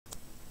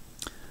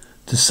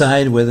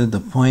Decide whether the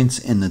points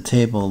in the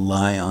table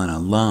lie on a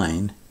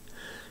line.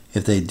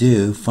 If they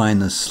do, find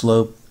the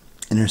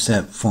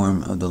slope-intercept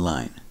form of the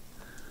line.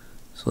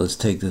 So let's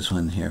take this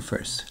one here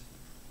first.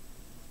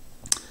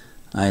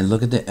 I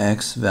look at the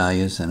x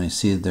values and I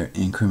see that they're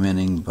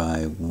incrementing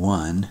by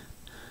 1.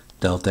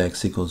 Delta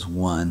x equals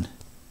 1,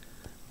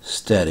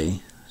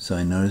 steady, so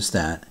I notice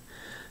that.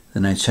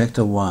 Then I check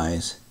the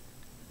y's.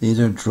 These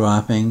are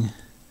dropping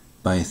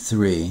by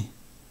 3.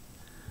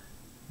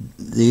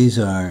 These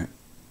are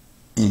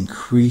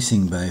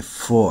increasing by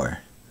 4.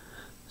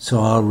 So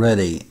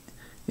already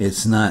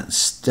it's not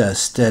a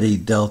steady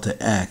delta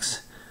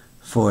x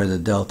for the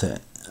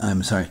delta,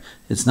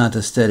 it's not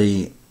the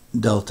steady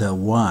delta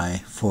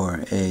y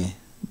for a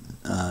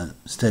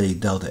steady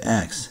delta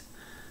x.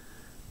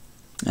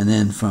 And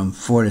then from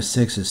 4 to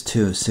 6 is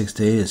 2, 6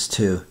 to 8 is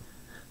 2,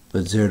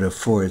 but 0 to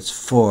 4 is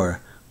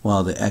 4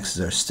 while the x's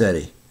are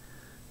steady.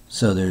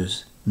 So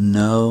there's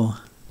no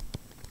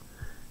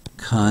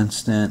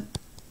constant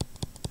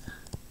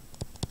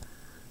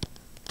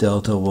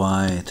delta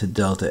y to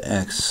delta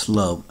x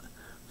slope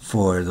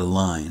for the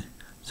line.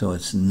 So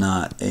it's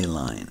not a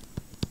line.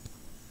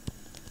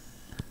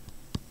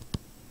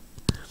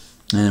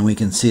 And we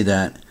can see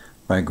that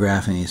by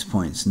graphing these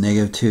points.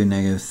 -2,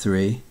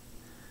 -3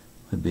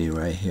 would be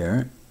right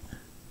here.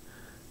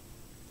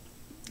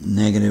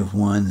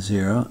 -1,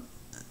 0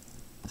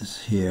 is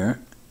here.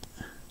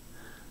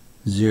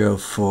 0,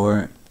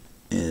 4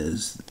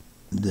 is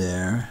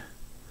there.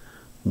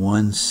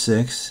 1,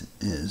 6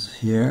 is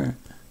here.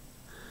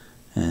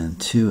 And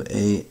 2,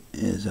 8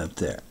 is up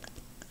there.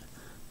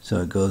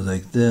 So it goes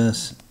like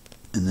this,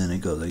 and then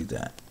it goes like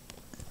that.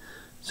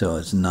 So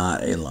it's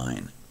not a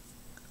line.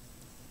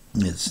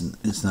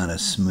 It's not a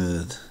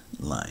smooth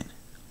line.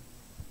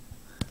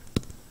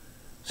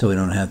 So we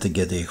don't have to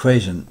get the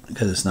equation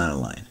because it's not a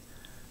line.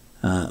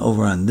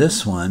 Over on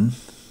this one,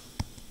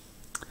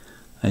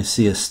 I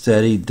see a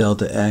steady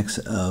delta x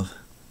of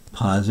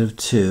positive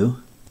 2,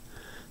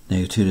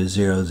 -2 to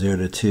 0, 0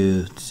 to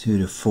 2, 2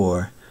 to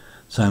 4.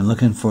 So I'm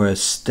looking for a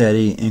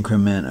steady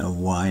increment of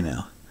y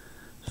now.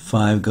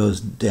 5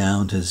 goes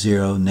down to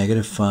 0,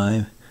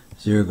 -5.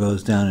 0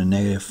 goes down to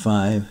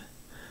 -5,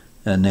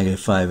 a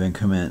 -5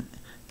 increment,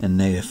 and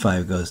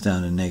 -5 goes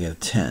down to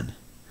 -10.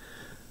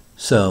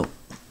 So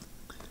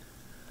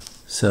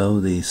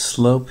the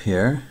slope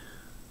here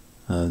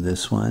of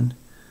this one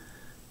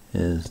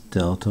is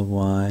delta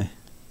y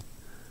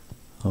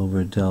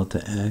over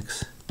delta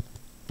x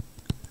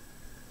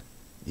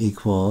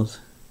equals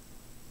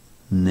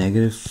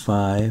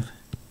 -5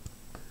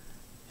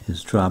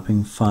 is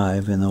dropping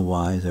 5 in the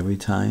y's every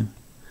time.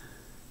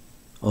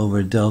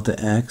 Over delta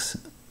x,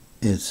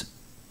 it's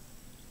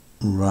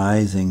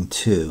rising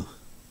 2.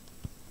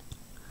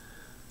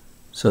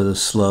 So the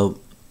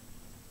slope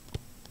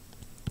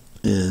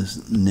is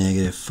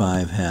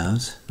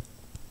 -5/2.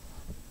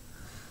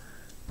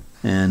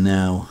 And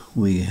now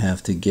we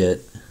have to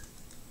get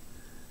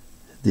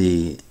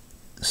the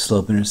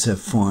slope-intercept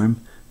form,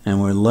 and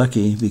we're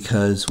lucky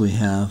because we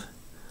have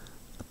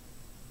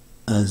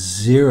a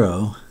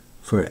 0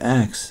 for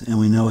x, and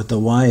we know what the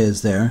y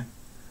is there.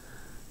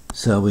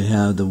 So we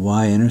have the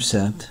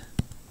y-intercept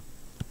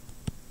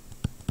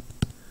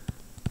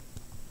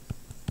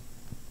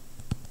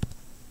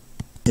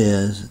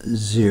is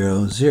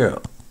 0,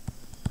 0,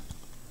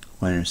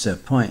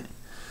 y-intercept point.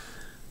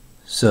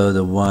 So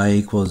the y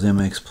equals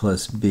mx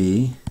plus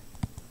b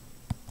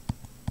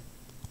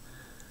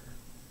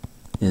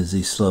is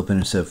the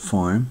slope-intercept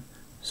form.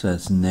 So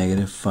that's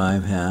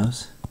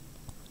 -5/2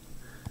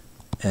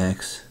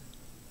 x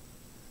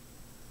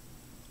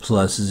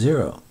plus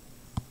 0,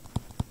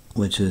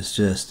 which is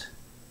just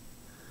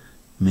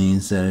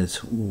means that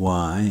it's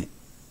y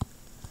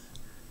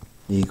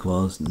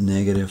equals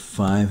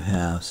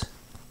 -5/2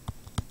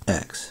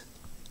 x.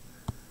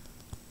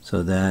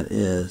 So that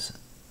is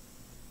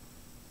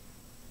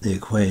the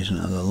equation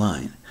of the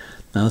line.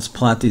 Now let's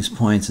plot these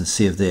points and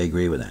see if they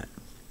agree with that.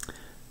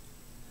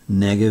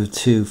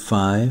 -2,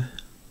 5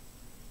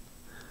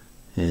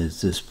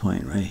 is this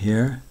point right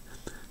here.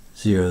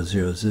 0,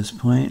 0 is this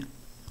point.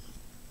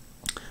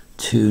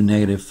 2,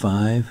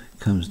 -5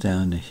 comes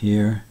down to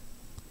here.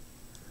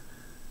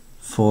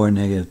 4,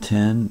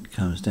 -10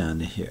 comes down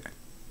to here.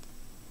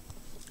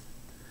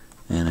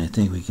 And I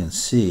think we can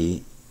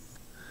see,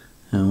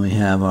 and we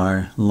have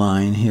our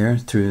line here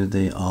through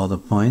all the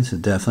points.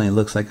 It definitely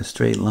looks like a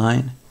straight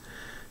line.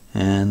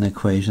 And the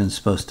equation is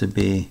supposed to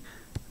be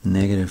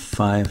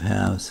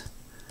 -5/2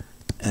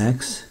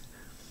 x.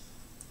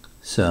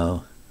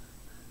 So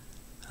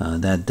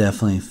that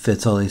definitely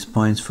fits all these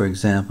points. For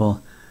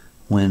example,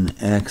 when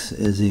x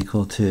is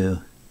equal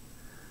to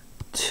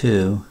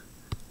 2,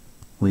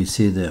 we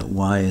see that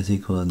y is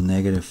equal to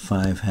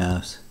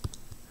 -5/2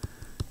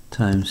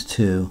 times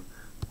 2,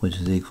 which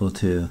is equal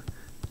to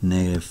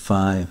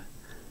 -5,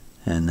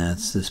 and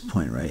that's this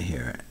point right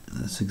here.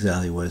 That's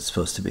exactly what it's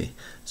supposed to be.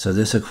 So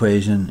this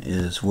equation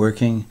is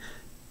working,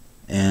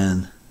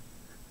 and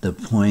the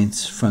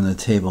points from the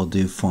table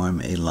do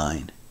form a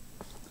line.